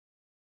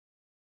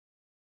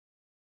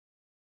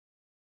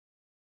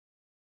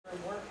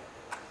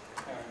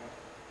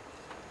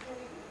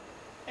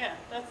Yeah,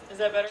 is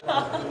that better?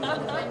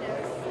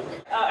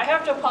 I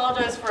have to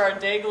apologize for our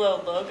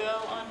Dayglow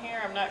logo on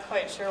here. I'm not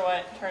quite sure why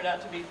it turned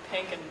out to be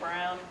pink and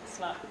brown. It's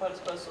not what it's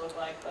supposed to look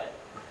like, but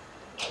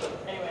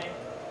anyway,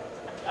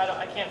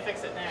 I can't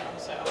fix it now,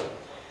 so.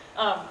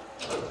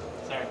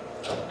 Sorry.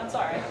 I'm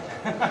sorry.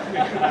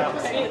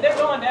 They're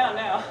going down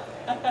now.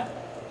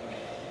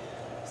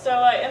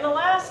 So in the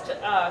last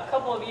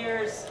couple of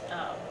years,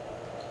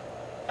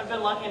 I've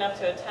been lucky enough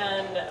to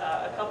attend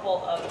a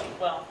couple of,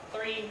 well,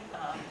 3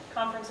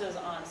 conferences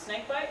on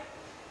snakebite,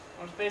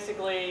 which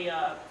basically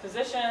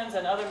physicians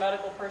and other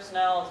medical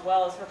personnel, as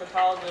well as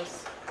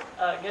herpetologists,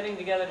 getting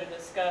together to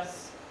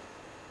discuss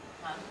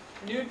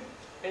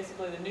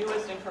basically the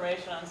newest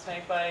information on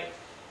snakebite,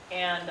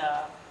 and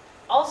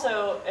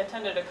also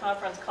attended a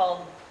conference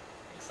called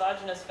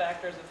Exogenous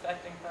Factors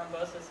Affecting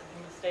Thrombosis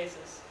and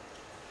Hemostasis,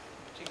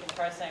 which you can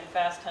try saying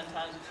fast 10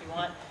 times if you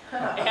want.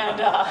 And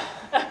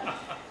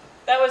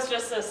that was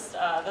just this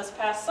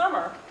past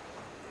summer.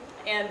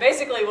 And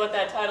basically what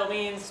that title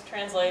means,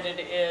 translated,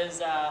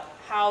 is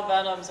how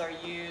venoms are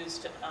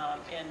used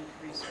in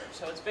research.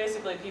 So it's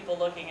basically people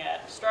looking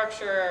at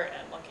structure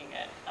and looking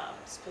at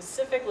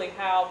specifically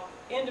how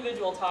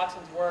individual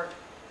toxins work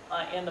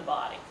in the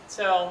body.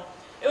 So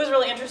it was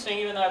really interesting,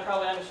 even though I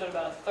probably understood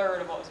about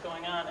 1/3 of what was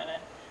going on in it.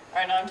 All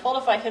right, now I'm told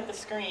if I hit the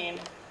screen,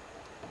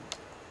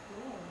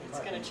 it's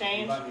going to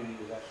change. You might need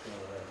to use that screen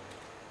over there.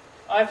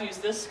 Oh, I have to use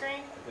this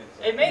screen? I think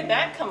so. It made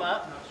that come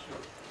up. Not sure.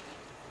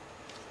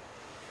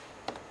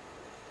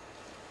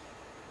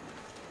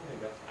 There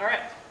you go. All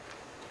right.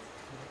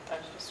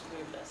 Let's just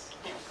move this.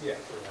 Yeah.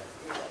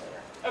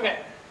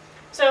 Okay.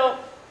 So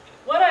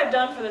what I've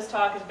done for this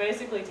talk is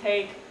basically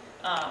take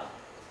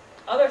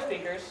other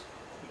speakers,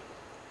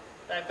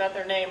 I've got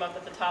their name up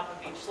at the top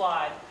of each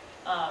slide,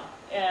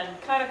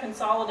 and kind of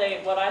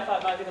consolidate what I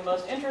thought might be the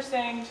most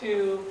interesting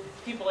to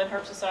people in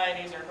herp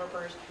societies or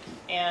herpers,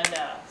 and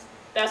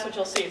that's what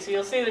you'll see. So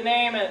you'll see the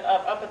name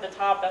up at the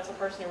top. That's the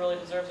person who really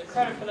deserves the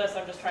credit for this.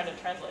 I'm just trying to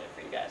translate it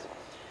for you guys.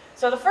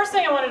 So the first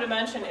thing I wanted to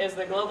mention is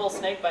the Global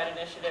Snakebite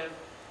Initiative.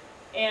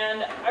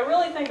 And I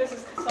really think this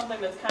is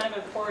something that's kind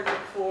of important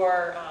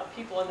for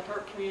people in the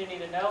herp community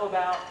to know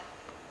about.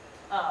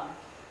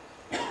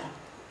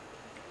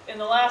 In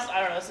the last,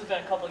 I don't know, this has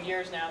been a couple of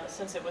years now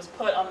since it was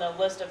put on the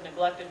list of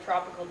neglected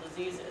tropical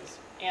diseases.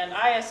 And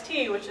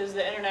IST, which is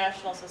the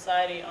International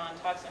Society on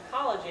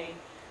Toxicology,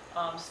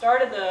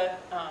 started the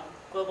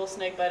Global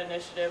Snakebite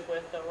Initiative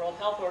with the World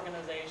Health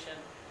Organization.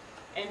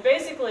 And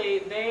basically,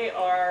 they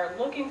are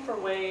looking for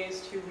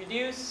ways to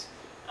reduce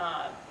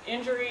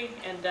injury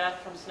and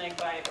death from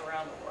snakebite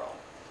around the world,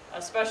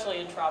 especially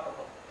in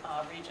tropical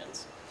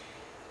regions.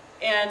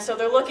 And so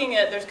they're looking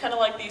at, there's kind of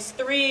like these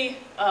 3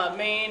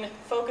 main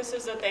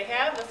focuses that they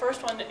have. The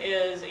first one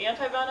is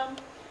antivenom.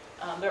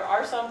 There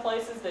are some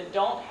places that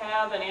don't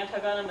have an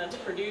antivenom that's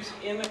produced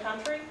in the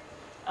country.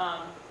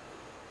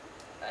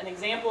 An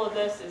example of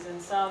this is in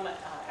some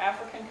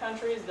African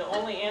countries, the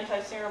only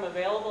anti-serum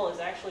available is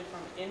actually from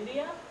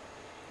India.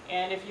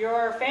 And if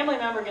your family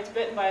member gets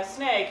bitten by a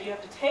snake, you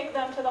have to take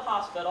them to the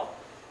hospital.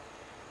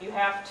 You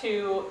have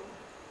to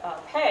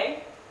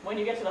pay when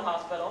you get to the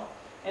hospital.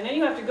 And then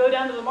you have to go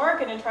down to the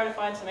market and try to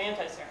find some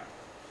anti-serum.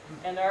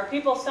 And there are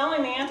people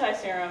selling the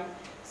anti-serum.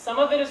 Some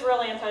of it is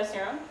real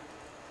anti-serum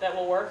that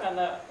will work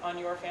on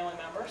your family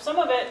member. Some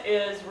of it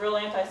is real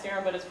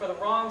anti-serum, but it's for the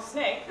wrong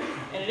snake,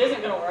 and it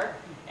isn't going to work.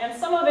 And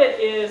some of it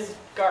is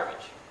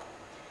garbage.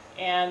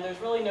 And there's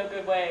really no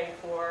good way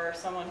for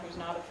someone who's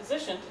not a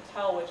physician to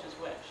tell which is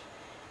which.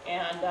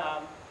 And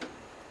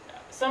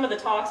some of the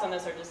talks on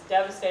this are just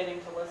devastating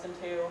to listen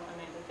to. I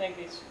mean, to think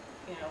these,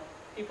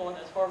 people in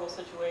this horrible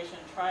situation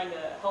trying to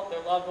help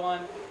their loved one,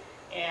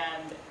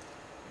 and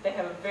they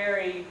have a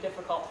very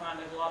difficult time.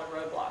 There's a lot of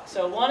roadblocks.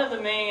 So one of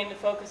the main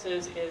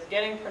focuses is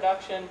getting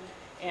production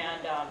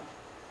and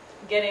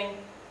getting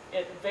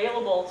it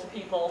available to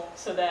people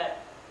so that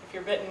if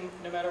you're bitten,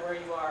 no matter where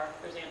you are,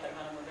 there's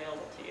antivenom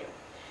available to you.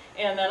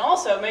 And then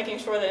also making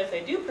sure that if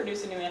they do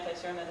produce a new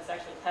anti-serum, that it's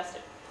actually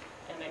tested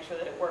and make sure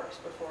that it works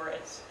before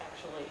it's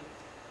actually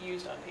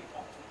used on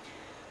people.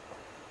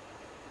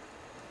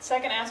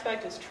 Second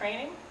aspect is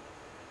training,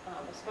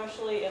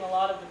 especially in a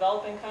lot of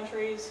developing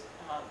countries.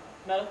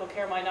 Medical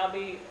care might not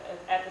be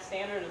at the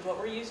standard as what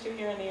we're used to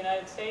here in the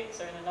United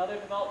States or in other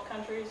developed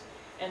countries.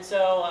 And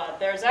so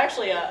there's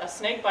actually a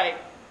snakebite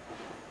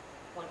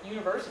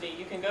university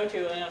you can go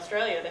to in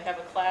Australia. They have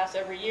a class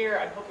every year.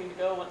 I'm hoping to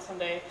go once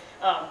someday.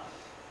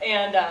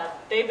 And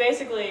they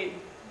basically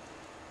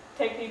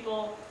take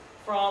people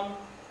from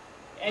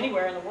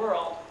anywhere in the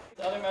world,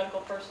 other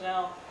medical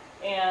personnel,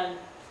 and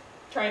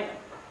train them.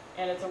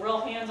 And it's a real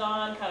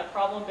hands-on, kind of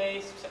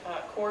problem-based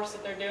course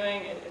that they're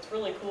doing. It's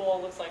really cool.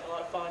 It looks like a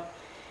lot of fun.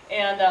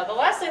 And the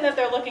last thing that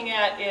they're looking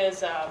at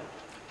is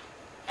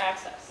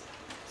access.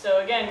 So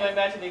again, going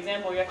back to the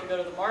example, you have to go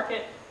to the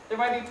market. There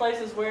might be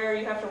places where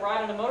you have to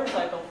ride on a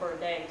motorcycle for a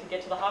day to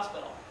get to the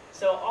hospital.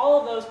 So all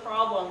of those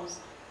problems,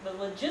 the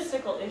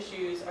logistical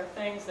issues, are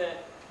things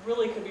that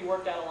really could be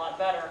worked out a lot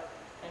better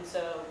And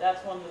so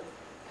that's one of the,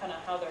 kind of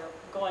how they're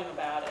going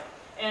about it.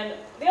 And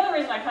the other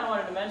reason I kind of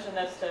wanted to mention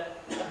this to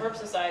the herp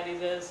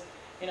societies is,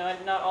 you know,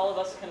 not all of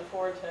us can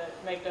afford to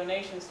make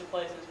donations to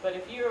places, but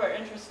if you are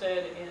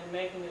interested in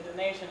making a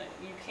donation,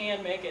 you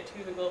can make it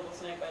to the Global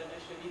Snakebite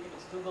Initiative. You can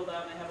just Google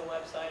them, they have a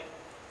website.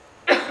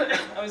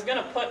 I was going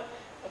to put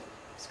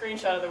a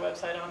screenshot of their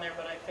website on there,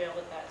 but I failed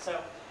at that.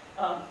 So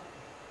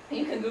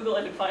you can Google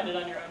it and find it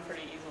on your own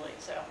pretty easily.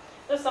 So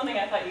that's something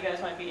I thought you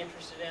guys might be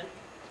interested in.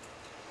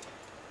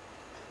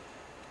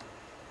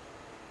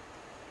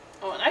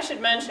 Oh, and I should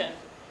mention,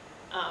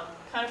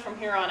 kind of from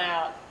here on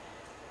out,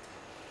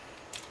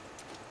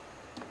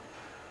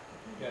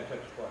 Yeah, touch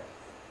twice.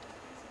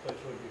 Touch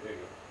would be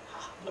bigger.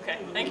 okay,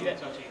 thank you.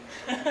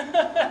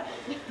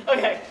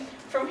 Okay,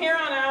 from here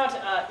on out,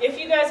 if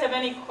you guys have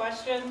any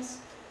questions,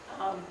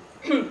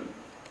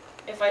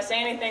 if I say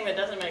anything that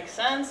doesn't make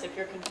sense, if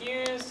you're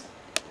confused,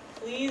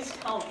 please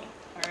tell me.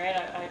 All right,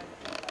 I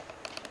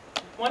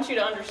want you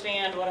to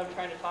understand what I'm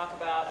trying to talk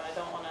about, and I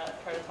don't want to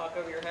try to talk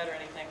over your head or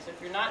anything. So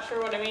if you're not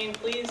sure what I mean,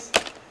 please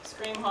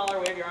scream, holler,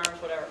 wave your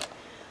arms, whatever.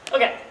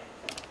 Okay,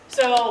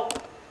 so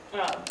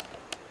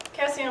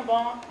Cassien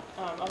Bon,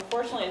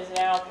 unfortunately, has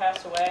now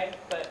passed away,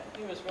 but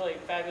he was really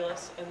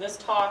fabulous. And this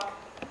talk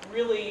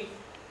really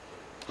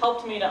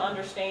helped me to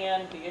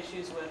understand the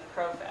issues with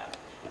crowfab.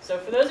 So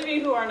for those of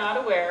you who are not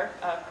aware,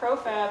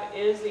 crowfab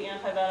is the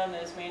antivenom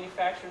that is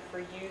manufactured for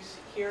use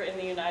here in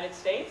the United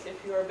States.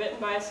 If you are bitten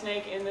by a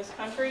snake in this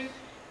country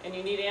and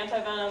you need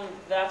antivenom,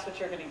 that's what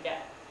you're going to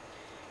get.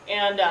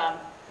 And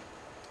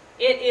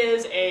it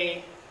is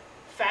a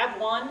Fab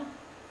 1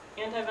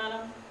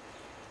 antivenom.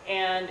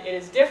 And it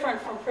is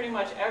different from pretty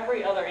much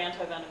every other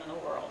antivenom in the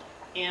world.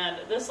 And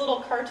this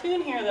little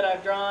cartoon here that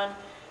I've drawn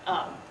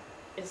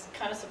is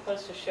kind of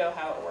supposed to show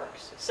how it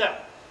works. So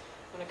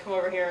I'm going to come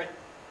over here and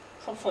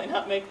hopefully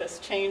not make this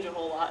change a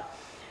whole lot.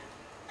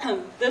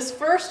 This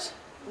first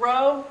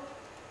row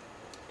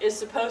is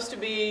supposed to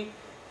be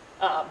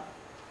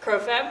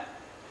crowfab.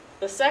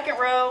 The second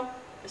row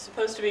is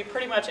supposed to be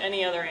pretty much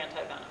any other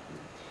antivenom.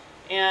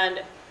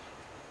 And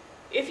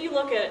if you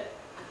look at,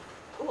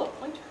 oh, a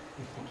pointer.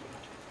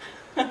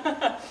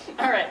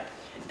 All right.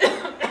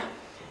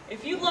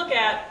 If you look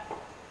at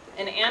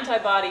an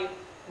antibody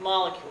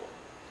molecule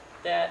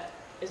that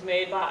is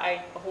made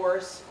by a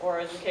horse, or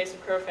in the case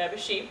of crowfab, a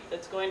sheep,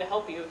 that's going to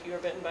help you if you are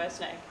bitten by a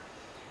snake,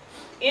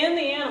 in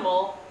the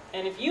animal,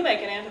 and if you make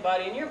an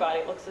antibody in your body,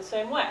 it looks the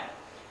same way.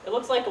 It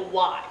looks like a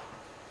Y.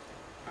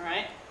 All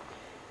right?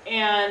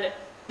 And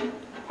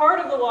part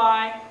of the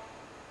Y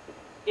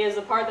is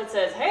the part that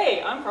says,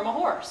 hey, I'm from a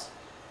horse.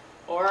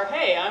 Or,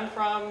 hey, I'm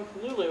from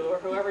Lulu, or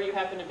whoever you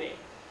happen to be.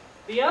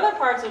 The other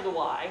parts of the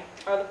Y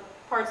are the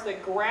parts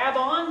that grab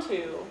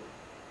onto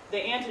the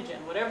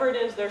antigen, whatever it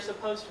is they're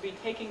supposed to be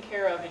taking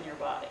care of in your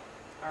body.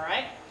 All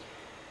right?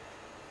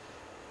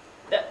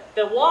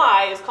 The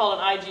Y is called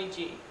an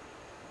IgG.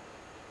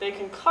 They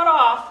can cut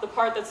off the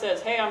part that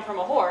says, hey, I'm from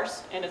a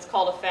horse, and it's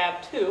called a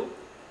Fab 2.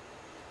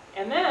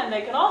 And then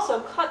they can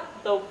also cut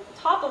the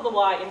top of the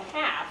Y in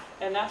half,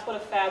 and that's what a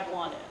Fab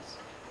 1 is.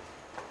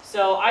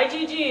 So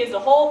IgG is the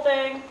whole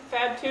thing,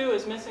 Fab 2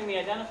 is missing the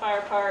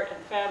identifier part,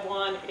 and Fab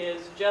 1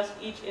 is just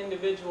each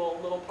individual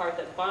little part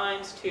that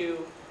binds to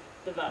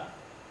the venom.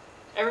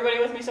 Everybody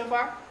with me so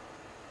far?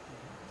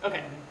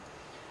 Okay.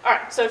 All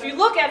right, so if you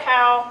look at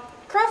how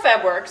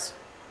crowfab works,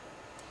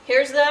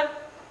 here's the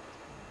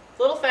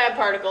little fab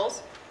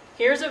particles,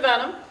 here's a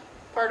venom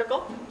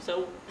particle,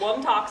 so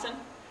one toxin.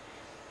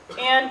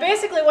 And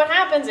basically what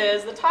happens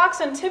is the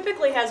toxin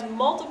typically has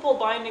multiple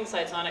binding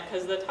sites on it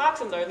because the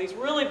toxins are these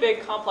really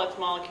big complex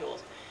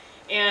molecules.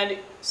 And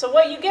so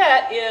what you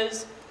get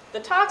is the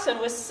toxin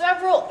with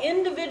several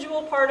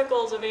individual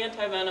particles of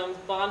antivenom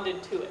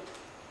bonded to it.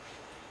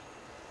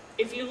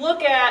 If you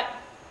look at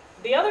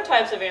the other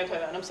types of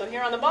antivenom, so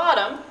here on the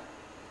bottom,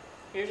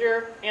 here's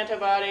your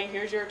antibody,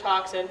 here's your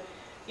toxin,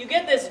 you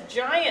get this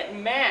giant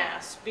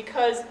mass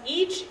because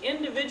each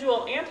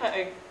individual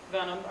antivenom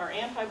or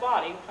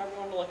antibody, however you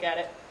want to look at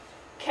it,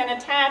 can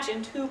attach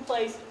in two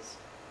places.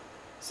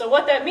 So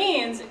what that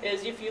means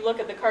is if you look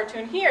at the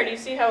cartoon here, do you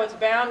see how it's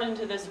bound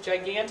into this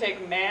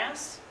gigantic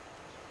mass?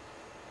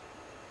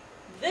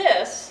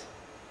 This,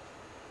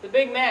 the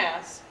big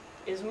mass,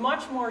 is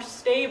much more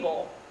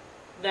stable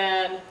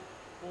than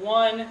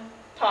one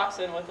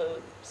toxin with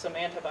some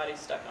antibodies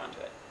stuck onto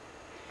it.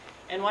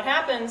 And what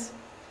happens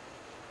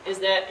is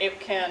that it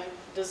can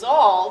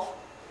dissolve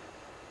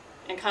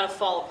and kind of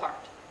fall apart.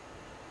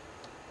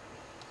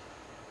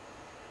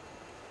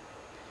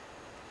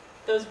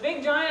 Those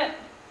big giant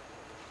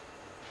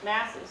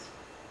masses,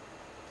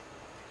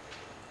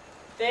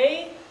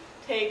 they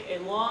take a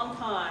long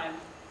time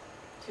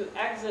to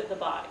exit the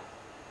body.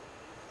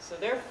 So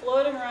they're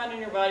floating around in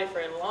your body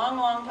for a long,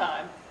 long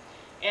time.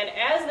 And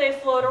as they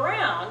float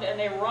around and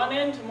they run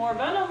into more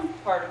venom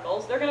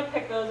particles, they're going to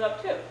pick those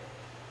up too.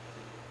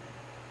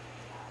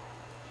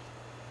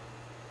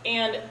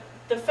 And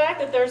the fact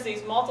that there's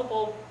these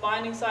multiple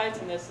binding sites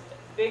in this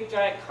big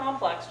giant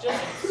complex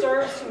just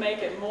serves to make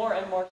it more and more